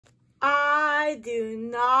I do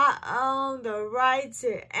not own the right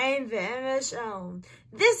to any of the image owned.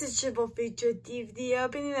 This is triple feature TFDO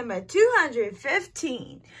opening number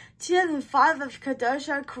 215. 2005 of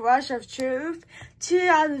Kodocha, Crush of Truth.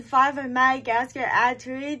 2005 of Madagascar, Add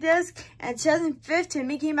to Disc. And 2015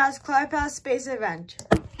 Mickey Mouse Clubhouse Space Adventure.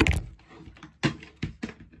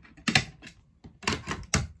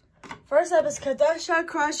 First up is Kodocha,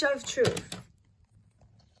 Crush of Truth.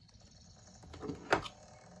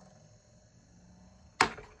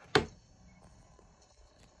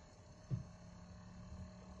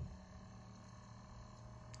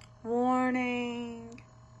 Warning.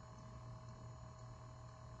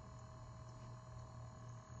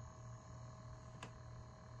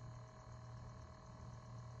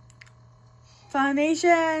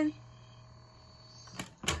 FUNimation.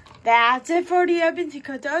 That's it for the open to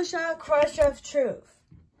Kodocha, Crush of Truth.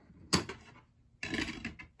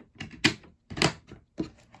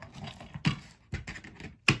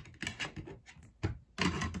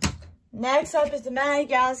 Next up is the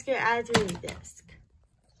Madagascar Add to Disc.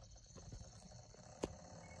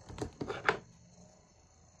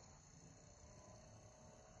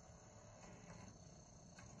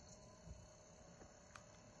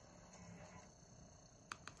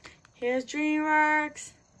 Here's DreamWorks.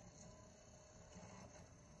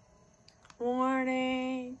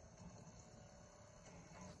 Warning.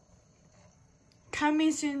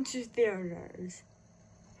 Coming soon to theaters.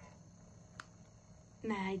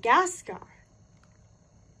 Madagascar.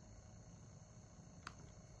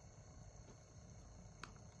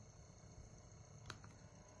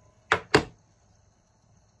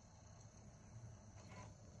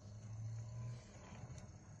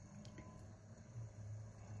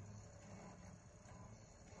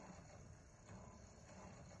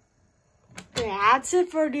 That's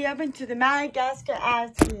it for the open to the Madagascar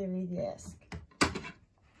Add to Disc.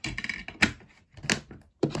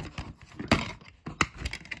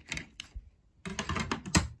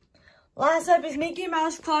 Last up is Mickey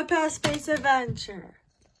Mouse Clubhouse Space Adventure.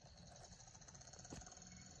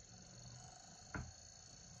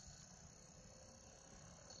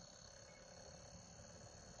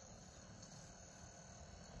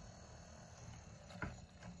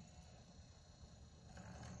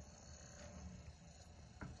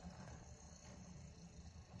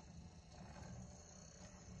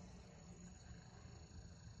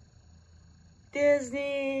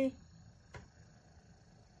 Disney.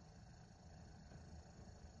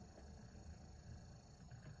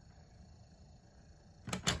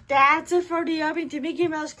 That's it for the opening to Mickey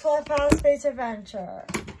Mouse Clubhouse Space Adventure.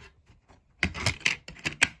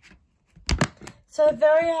 So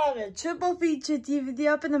there you have it. Triple feature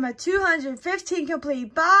DVD open number 215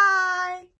 complete. Bye!